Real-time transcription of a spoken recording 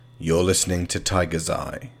You're listening to Tiger's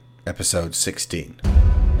Eye, episode 16.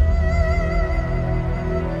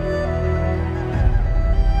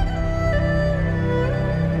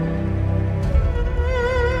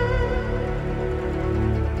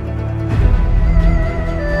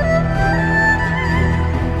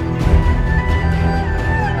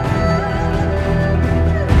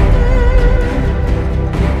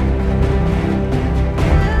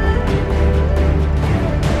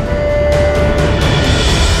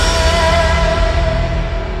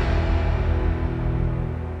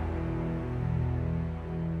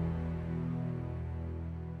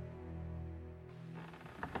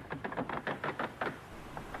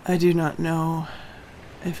 I do not know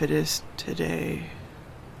if it is today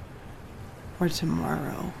or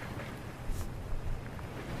tomorrow.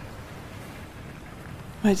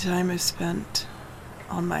 My time is spent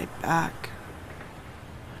on my back,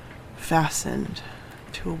 fastened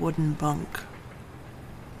to a wooden bunk.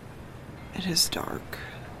 It is dark,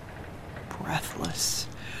 breathless,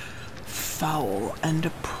 foul, and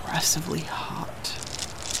oppressively hot.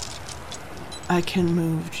 I can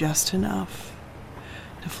move just enough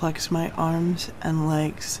to flex my arms and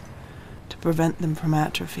legs to prevent them from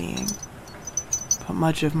atrophying, but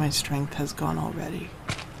much of my strength has gone already.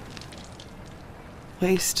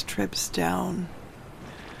 Waist trips down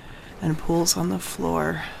and pools on the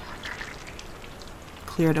floor,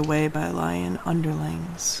 cleared away by lion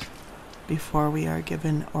underlings before we are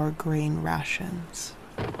given our grain rations.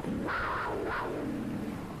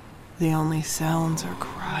 The only sounds are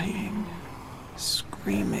crying,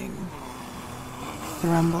 screaming, the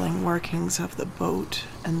rumbling workings of the boat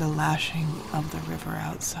and the lashing of the river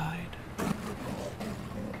outside.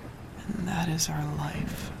 And that is our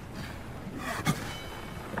life.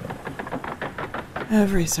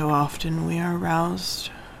 Every so often we are roused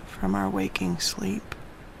from our waking sleep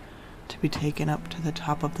to be taken up to the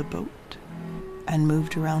top of the boat and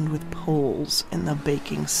moved around with poles in the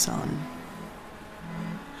baking sun.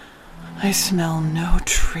 I smell no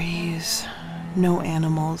trees. No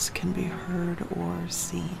animals can be heard or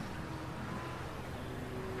seen.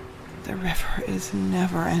 The river is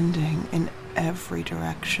never-ending in every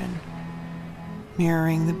direction,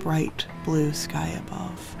 mirroring the bright blue sky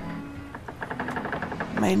above.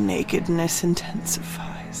 My nakedness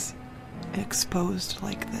intensifies, exposed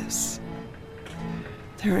like this.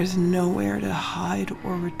 There is nowhere to hide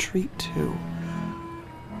or retreat to.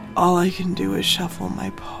 All I can do is shuffle my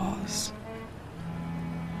paws.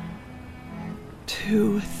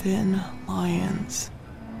 Two thin lions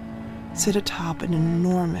sit atop an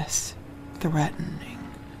enormous, threatening,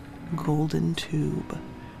 golden tube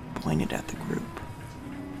pointed at the group.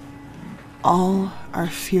 All are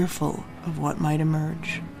fearful of what might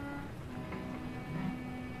emerge.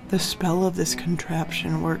 The spell of this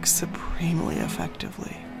contraption works supremely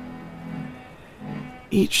effectively.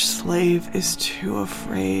 Each slave is too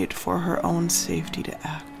afraid for her own safety to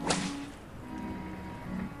act.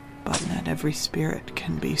 But not every spirit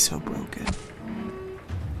can be so broken.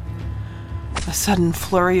 A sudden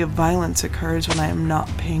flurry of violence occurs when I am not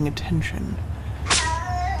paying attention.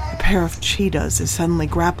 A pair of cheetahs is suddenly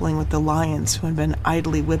grappling with the lions who had been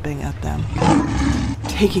idly whipping at them.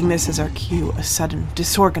 Taking this as our cue, a sudden,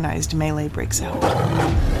 disorganized melee breaks out.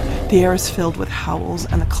 The air is filled with howls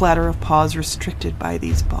and the clatter of paws restricted by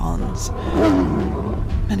these bonds.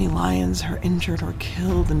 Many lions are injured or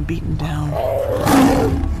killed and beaten down.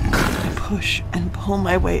 I push and pull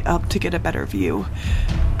my way up to get a better view.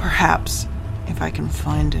 Perhaps, if I can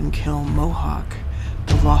find and kill Mohawk,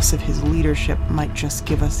 the loss of his leadership might just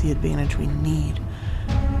give us the advantage we need.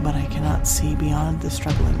 But I cannot see beyond the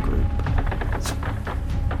struggling group.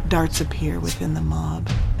 Darts appear within the mob,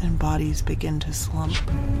 and bodies begin to slump.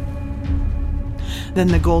 Then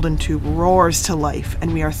the golden tube roars to life,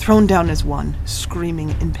 and we are thrown down as one, screaming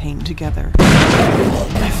in pain together.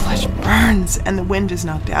 My flesh burns, and the wind is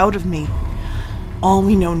knocked out of me. All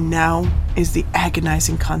we know now is the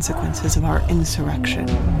agonizing consequences of our insurrection.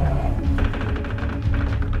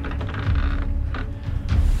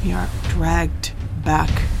 We are dragged back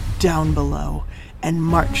down below and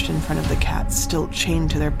marched in front of the cats, still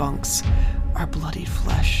chained to their bunks. Our bloodied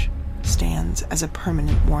flesh stands as a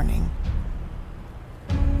permanent warning.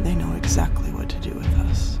 They know exactly what to do with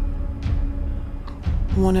us.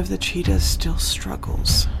 One of the cheetahs still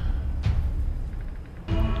struggles,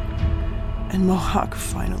 and Mohawk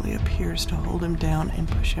finally appears to hold him down and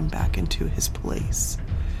push him back into his place.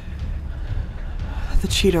 The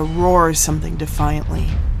cheetah roars something defiantly,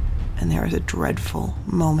 and there is a dreadful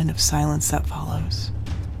moment of silence that follows.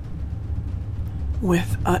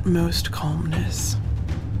 With utmost calmness,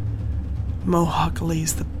 Mohawk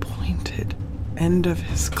lays the pointed end of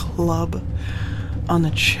his club on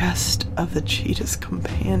the chest of the cheetah's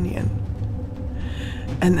companion,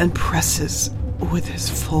 and then presses with his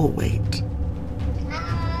full weight.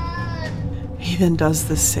 He then does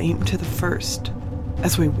the same to the first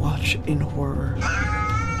as we watch in horror.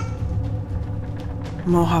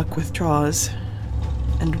 Mohawk withdraws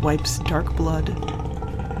and wipes dark blood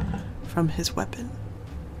from his weapon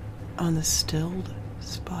on the stilled,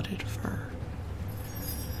 spotted fur.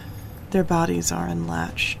 Their bodies are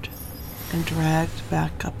unlatched and dragged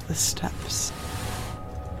back up the steps.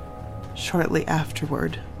 Shortly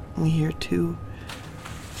afterward, we hear 2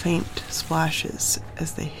 faint splashes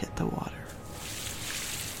as they hit the water.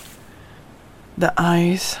 The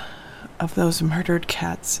eyes of those murdered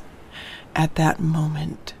cats at that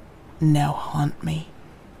moment now haunt me.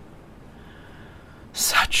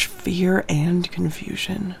 Such fear and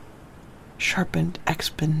confusion, sharpened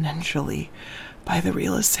exponentially by the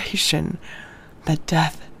realization that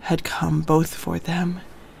death had come both for them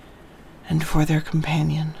and for their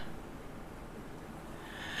companion.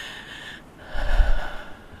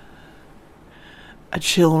 A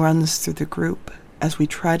chill runs through the group as we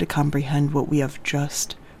try to comprehend what we have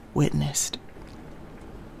just witnessed.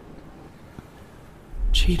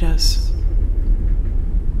 Cheetahs,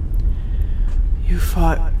 you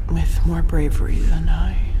fought with more bravery than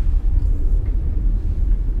I.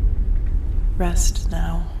 Rest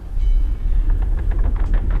now.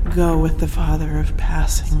 Go with the Father of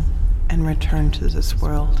Passing and return to this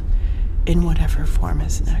world in whatever form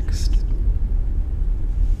is next.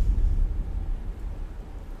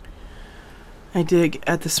 I dig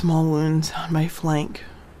at the small wounds on my flank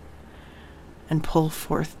and pull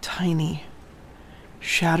forth tiny,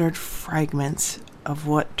 shattered fragments of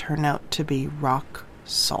what turn out to be rock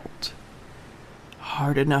salt.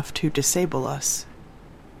 Hard enough to disable us,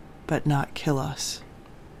 but not kill us.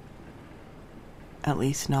 At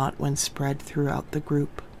least not when spread throughout the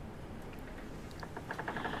group.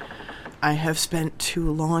 I have spent too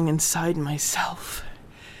long inside myself.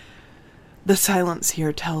 The silence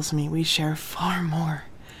here tells me we share far more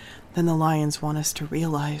than the lions want us to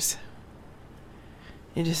realize.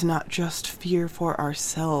 It is not just fear for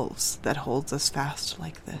ourselves that holds us fast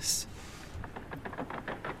like this.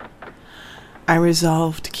 I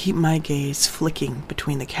resolve to keep my gaze flicking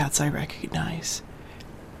between the cats I recognize.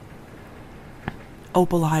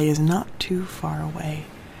 Opal Eye is not too far away,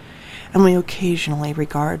 and we occasionally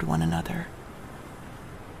regard one another.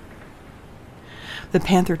 The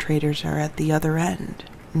panther traders are at the other end,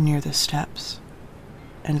 near the steps,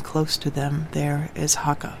 and close to them there is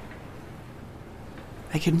Haka.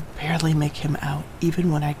 I can barely make him out, even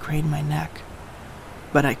when I crane my neck,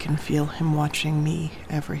 but I can feel him watching me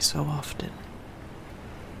every so often.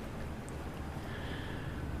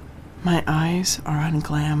 My eyes are on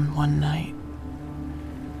Glam one night,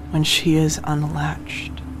 when she is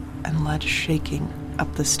unlatched and led shaking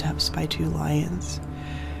up the steps by 2 lions.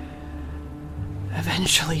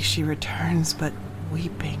 Eventually she returns, but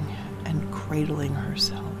weeping and cradling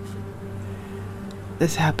herself.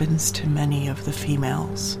 This happens to many of the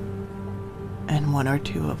females, and 1 or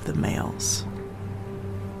 2 of the males.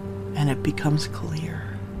 And it becomes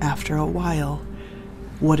clear, after a while,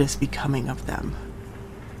 what is becoming of them.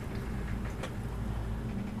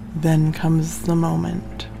 Then comes the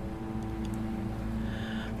moment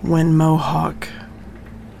when Mohawk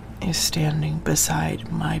is standing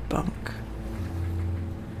beside my bunk.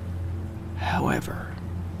 However,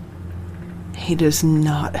 he does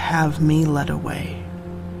not have me led away.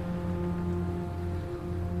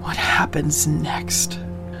 What happens next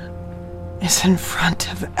is in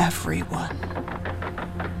front of everyone.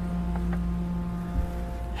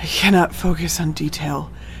 I cannot focus on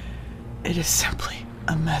detail. It is simply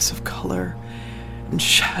a mess of color and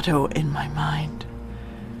shadow in my mind.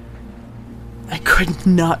 I could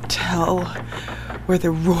not tell where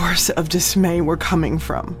the roars of dismay were coming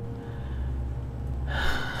from.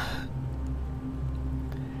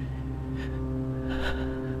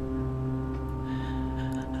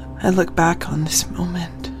 I look back on this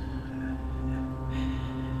moment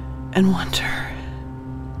and wonder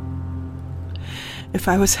if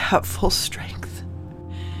I was at full strength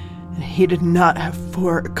and he did not have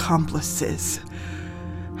 4 accomplices,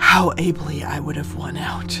 how ably I would have won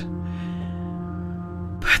out.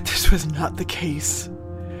 But this was not the case.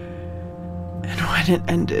 And when it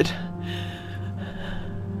ended,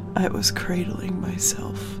 I was cradling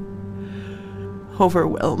myself,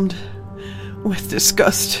 overwhelmed with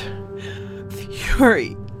disgust,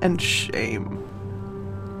 fury, and shame.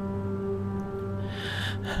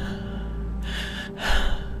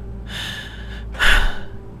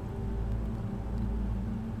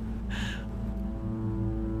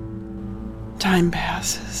 Time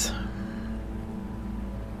passes.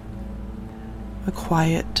 A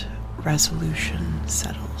quiet resolution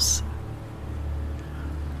settles.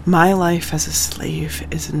 My life as a slave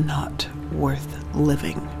is not worth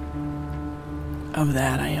living. Of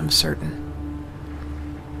that I am certain.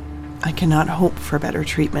 I cannot hope for better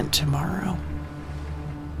treatment tomorrow.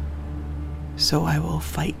 So I will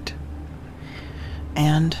fight.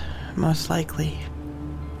 And, most likely,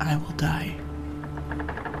 I will die.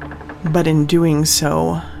 But in doing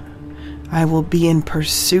so, I will be in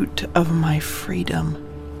pursuit of my freedom.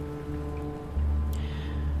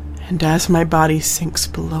 And as my body sinks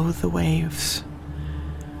below the waves,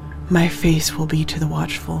 my face will be to the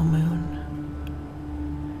watchful moon.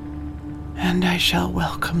 And I shall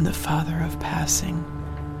welcome the Father of Passing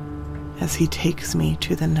as he takes me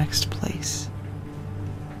to the next place.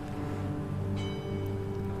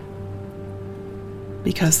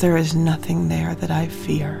 Because there is nothing there that I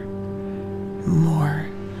fear more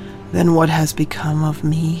than what has become of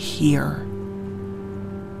me here.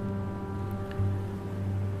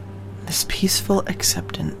 This peaceful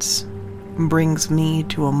acceptance brings me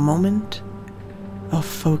to a moment of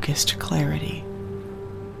focused clarity.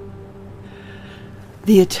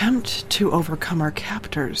 The attempt to overcome our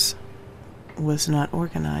captors was not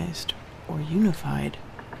organized or unified.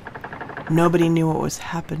 Nobody knew what was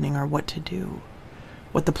happening or what to do,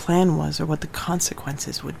 what the plan was or what the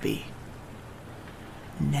consequences would be.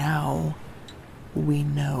 Now we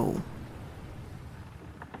know.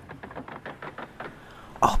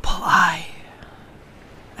 Opal Eye,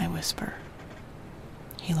 I whisper.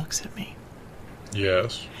 He looks at me.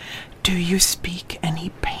 Yes. Do you speak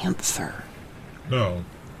any panther? No.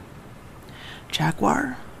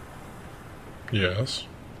 Jaguar? Yes.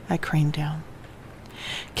 I crane down.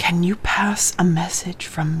 Can you pass a message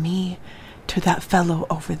from me to that fellow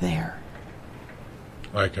over there?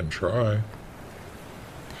 I can try.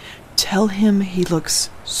 Tell him he looks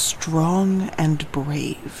strong and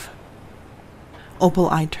brave. Opal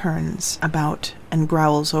Eye turns about and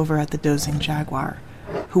growls over at the dozing jaguar,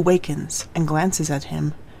 who wakens and glances at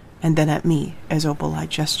him and then at me as Opal Eye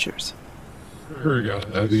gestures.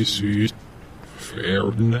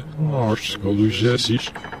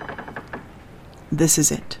 This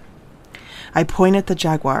is it. I point at the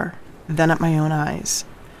jaguar, then at my own eyes.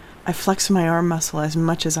 I flex my arm muscle as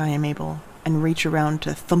much as I am able and reach around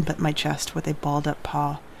to thump at my chest with a balled-up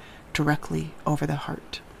paw directly over the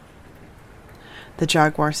heart. The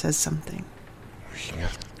jaguar says something.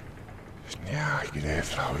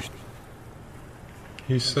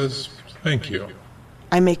 He says, thank you.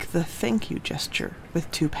 I make the thank you gesture with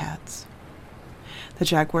two pads. The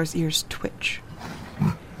jaguar's ears twitch.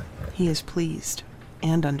 He is pleased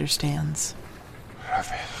and understands.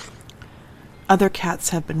 Other cats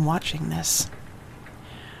have been watching this.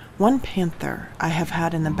 One panther I have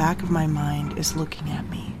had in the back of my mind is looking at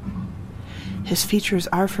me. His features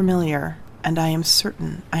are familiar, and I am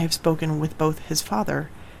certain I have spoken with both his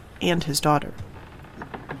father and his daughter.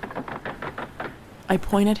 I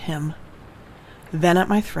point at him, then at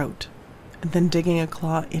my throat, and then digging a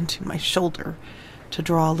claw into my shoulder to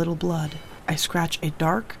draw a little blood, I scratch a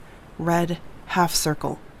dark, red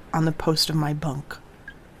half-circle on the post of my bunk.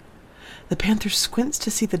 The panther squints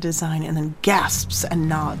to see the design and then gasps and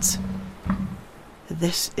nods.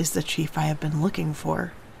 This is the chief I have been looking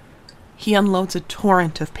for. He unloads a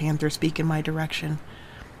torrent of panther speak in my direction,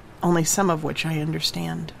 only some of which I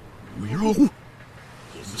understand.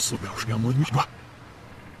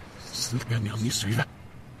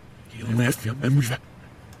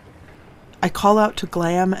 I call out to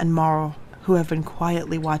Glam and Marl, who have been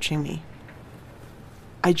quietly watching me.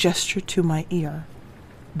 I gesture to my ear,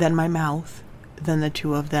 then my mouth, then the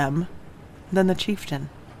two of them, then the chieftain.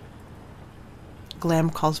 Glam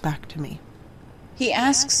calls back to me. He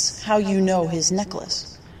asks how you know his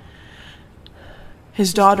necklace.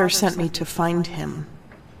 His daughter sent me to find him.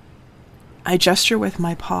 I gesture with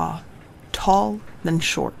my paw, tall then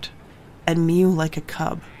short, and mew like a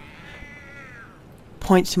cub.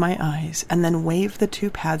 Point to my eyes, and then wave the two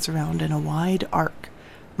pads around in a wide arc,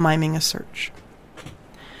 miming a search.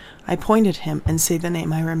 I point at him and say the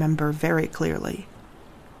name I remember very clearly.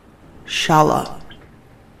 Shala.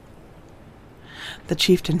 The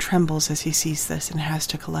chieftain trembles as he sees this and has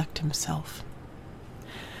to collect himself.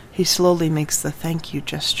 He slowly makes the thank you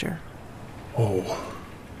gesture.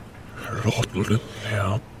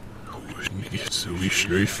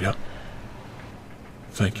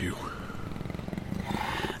 Thank you.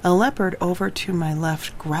 A leopard over to my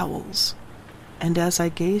left growls, and as I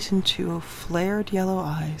gaze into flared yellow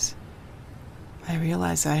eyes, I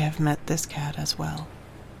realize I have met this cat as well.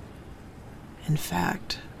 In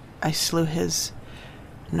fact, I slew her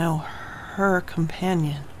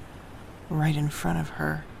companion right in front of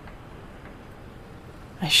her.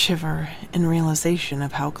 I shiver in realization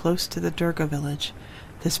of how close to the Durga village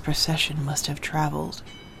this procession must have traveled,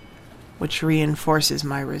 which reinforces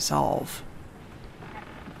my resolve.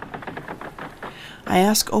 I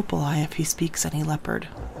ask Opaleye if he speaks any leopard.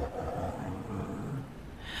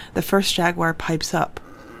 The first jaguar pipes up,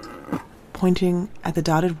 pointing at the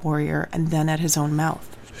dotted warrior and then at his own mouth.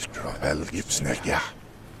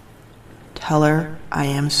 Tell her I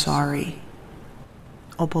am sorry.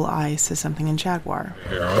 Opaleye says something in jaguar.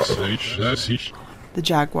 The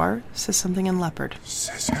jaguar says something in leopard.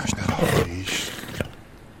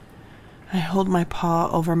 I hold my paw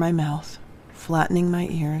over my mouth, flattening my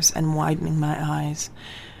ears and widening my eyes,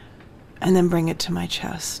 and then bring it to my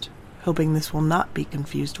chest, hoping this will not be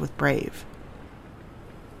confused with brave.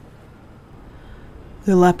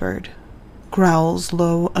 The leopard growls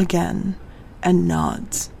low again and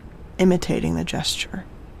nods, imitating the gesture.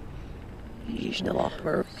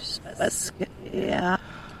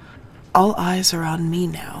 All eyes are on me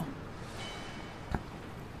now.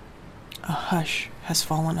 A hush has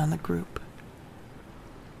fallen on the group.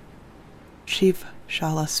 Chief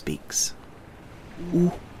Shala speaks.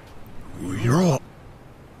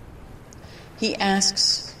 He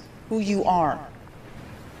asks who you are.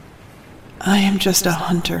 I am just a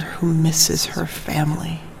hunter who misses her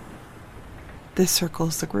family. This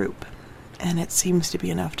circles the group, and it seems to be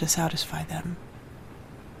enough to satisfy them.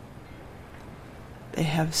 They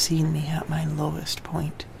have seen me at my lowest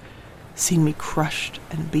point, seen me crushed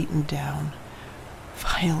and beaten down,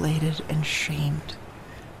 violated and shamed.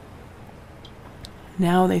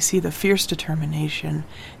 Now they see the fierce determination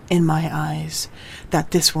in my eyes that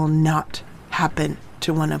this will not happen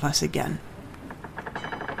to one of us again.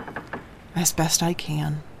 As best I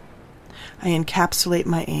can, I encapsulate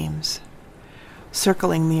my aims,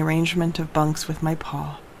 circling the arrangement of bunks with my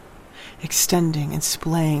paw, extending and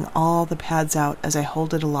splaying all the pads out as I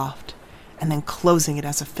hold it aloft, and then closing it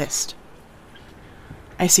as a fist.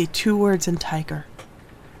 I see 2 words in tiger,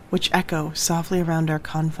 which echo softly around our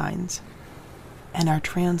confines, and are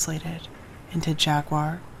translated into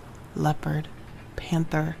jaguar, leopard,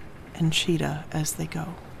 panther, and cheetah as they go.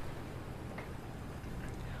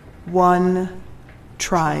 One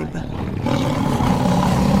tribe.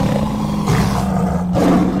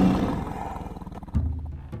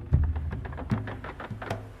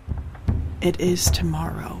 It is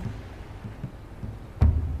tomorrow.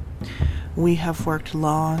 We have worked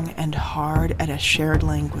long and hard at a shared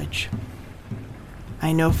language.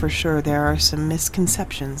 I know for sure there are some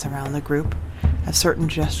misconceptions around the group, as certain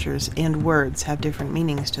gestures and words have different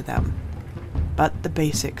meanings to them, but the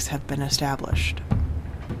basics have been established.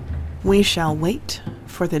 We shall wait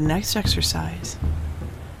for the next exercise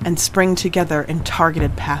and spring together in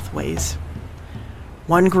targeted pathways.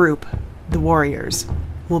 One group, the warriors,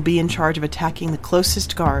 will be in charge of attacking the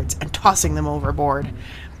closest guards and tossing them overboard.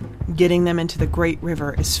 Getting them into the Great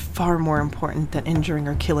River is far more important than injuring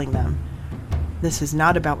or killing them. This is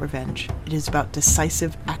not about revenge. It is about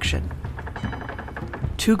decisive action.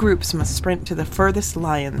 2 groups must sprint to the furthest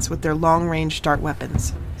lions with their long-range dart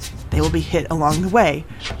weapons. They will be hit along the way,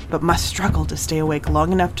 but must struggle to stay awake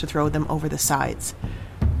long enough to throw them over the sides.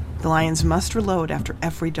 The lions must reload after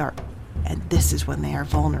every dart, and this is when they are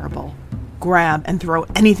vulnerable. Grab and throw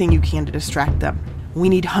anything you can to distract them. We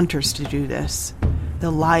need hunters to do this, the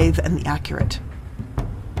lithe and the accurate.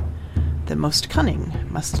 The most cunning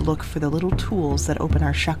must look for the little tools that open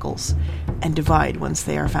our shackles and divide once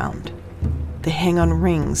they are found. They hang on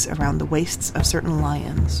rings around the waists of certain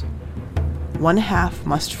lions. One half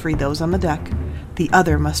must free those on the deck, the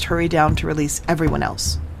other must hurry down to release everyone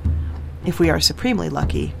else. If we are supremely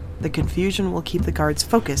lucky, the confusion will keep the guards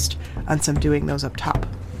focused on subduing those up top.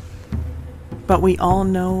 But we all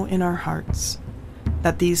know in our hearts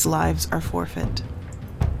that these lives are forfeit.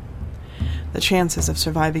 The chances of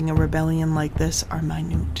surviving a rebellion like this are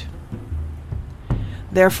minute.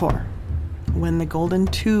 Therefore, when the golden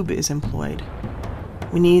tube is employed,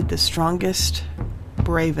 we need the strongest,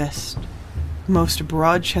 bravest, most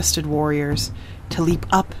broad-chested warriors to leap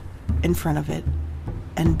up in front of it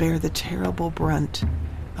and bear the terrible brunt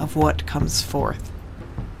of what comes forth,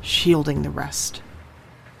 shielding the rest.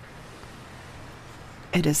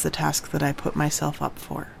 It is the task that I put myself up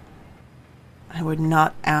for. I would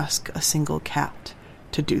not ask a single cat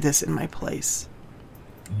to do this in my place.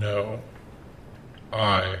 No.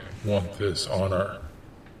 I want this honor.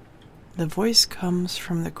 The voice comes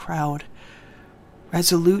from the crowd,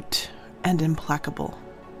 resolute and implacable.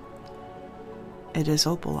 It is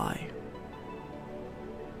Opaleye.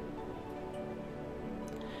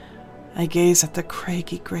 I gaze at the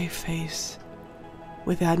craggy gray face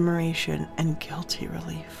with admiration and guilty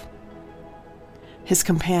relief. His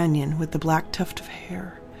companion, with the black tuft of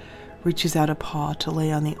hair, reaches out a paw to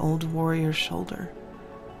lay on the old warrior's shoulder,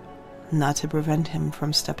 not to prevent him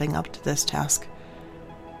from stepping up to this task,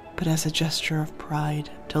 but as a gesture of pride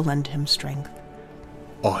to lend him strength.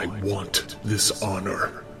 I want this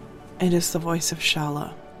honor. It is the voice of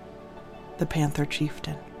Shala, the Panther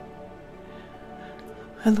chieftain.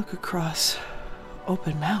 I look across,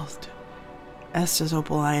 open-mouthed, as does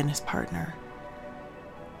Opalai and his partner.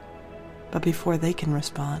 But before they can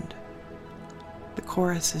respond, the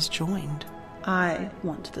chorus is joined. I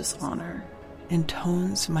want this honor,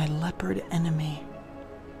 intones my leopard enemy.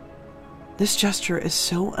 This gesture is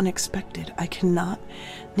so unexpected, I cannot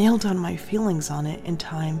nail down my feelings on it in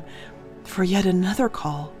time for yet another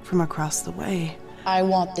call from across the way. I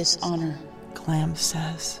want this honor, Glam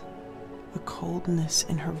says, a coldness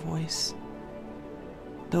in her voice.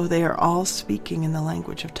 Though they are all speaking in the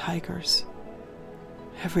language of tigers,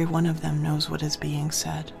 every one of them knows what is being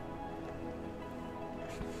said.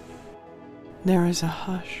 There is a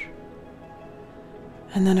hush,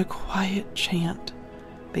 and then a quiet chant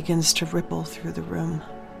begins to ripple through the room.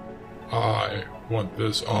 I want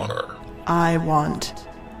this honor. I want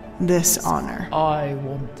this honor. I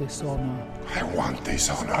want this honor. I want this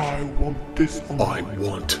honor. I want this honor. I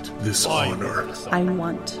want this honor. I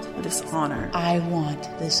want this honor. I want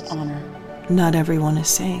this honor. Not everyone is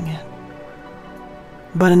saying it,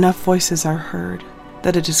 but enough voices are heard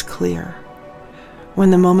that it is clear.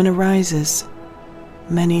 When the moment arises,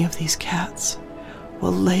 many of these cats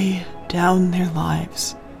will lay down their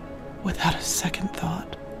lives without a second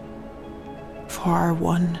thought for our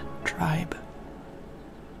one tribe.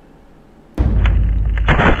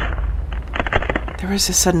 There is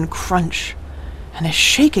a sudden crunch and a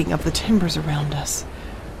shaking of the timbers around us.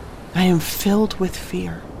 I am filled with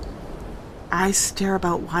fear. I stare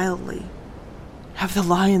about wildly. Have the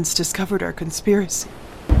lions discovered our conspiracy?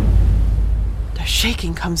 The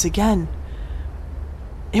shaking comes again.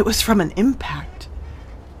 It was from an impact.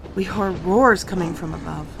 We heard roars coming from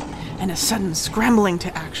above, and a sudden scrambling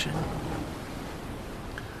to action.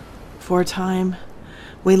 For a time,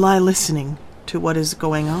 we lie listening to what is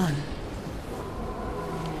going on.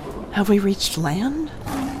 Have we reached land?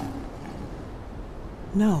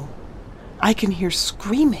 No. I can hear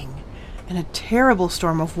screaming and a terrible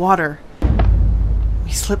storm of water.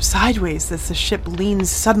 We slip sideways as the ship leans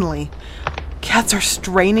suddenly. Cats are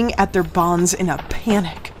straining at their bonds in a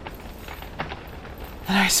panic.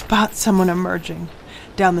 And I spot someone emerging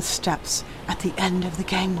down the steps at the end of the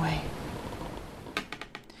gangway.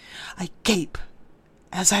 I gape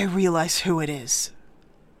as I realize who it is.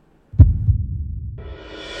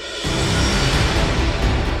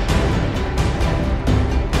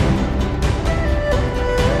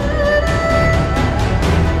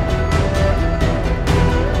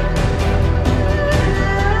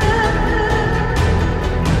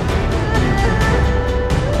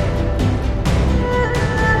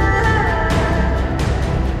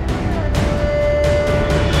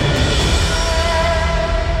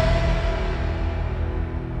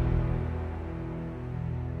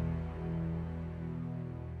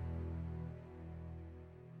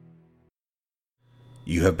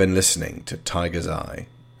 You have been listening to Tiger's Eye,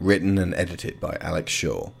 written and edited by Alex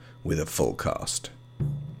Shaw, with a full cast.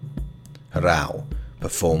 Harau,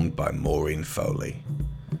 performed by Maureen Foley.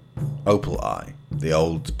 Opalai, the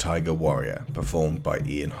old tiger warrior, performed by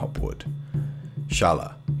Ian Hopwood.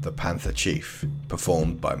 Shala, the panther chief,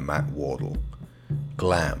 performed by Matt Wardle.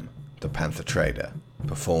 Glam, the panther trader,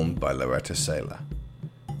 performed by Loretta Saylor.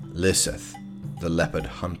 Lisseth, the leopard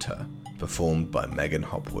hunter, performed by Megan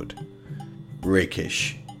Hopwood.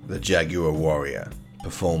 Rakish, the Jaguar Warrior,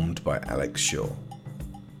 performed by Alex Shaw.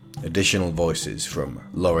 Additional voices from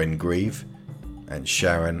Lauren Grieve and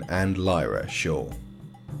Sharon and Lyra Shaw.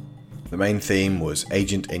 The main theme was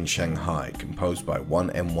Agent in Shanghai, composed by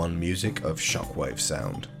 1M1 Music of Shockwave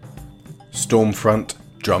Sound. Stormfront,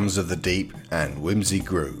 Drums of the Deep, and Whimsy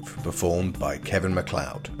Groove, performed by Kevin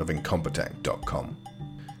MacLeod of Incompetech.com.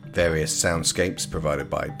 Various soundscapes provided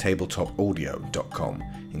by TabletopAudio.com,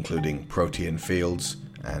 including Protean Fields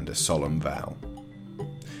and A Solemn Vow.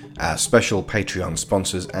 Our special Patreon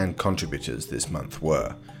sponsors and contributors this month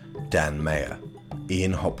were Dan Mayer,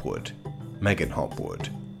 Ian Hopwood, Megan Hopwood,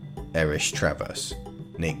 Erich Travers,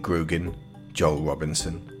 Nick Grugan, Joel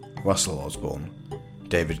Robinson, Russell Osborne,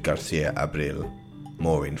 David Garcia Abril,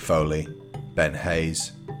 Maureen Foley, Ben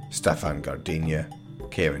Hayes, Stefan Gardenia,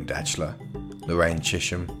 Kieran Datchler, Lorraine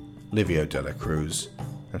Chisholm, Livio de la Cruz,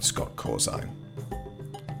 and Scott Corzine.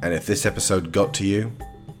 And if this episode got to you,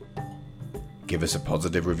 give us a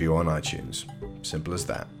positive review on iTunes. Simple as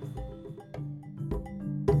that.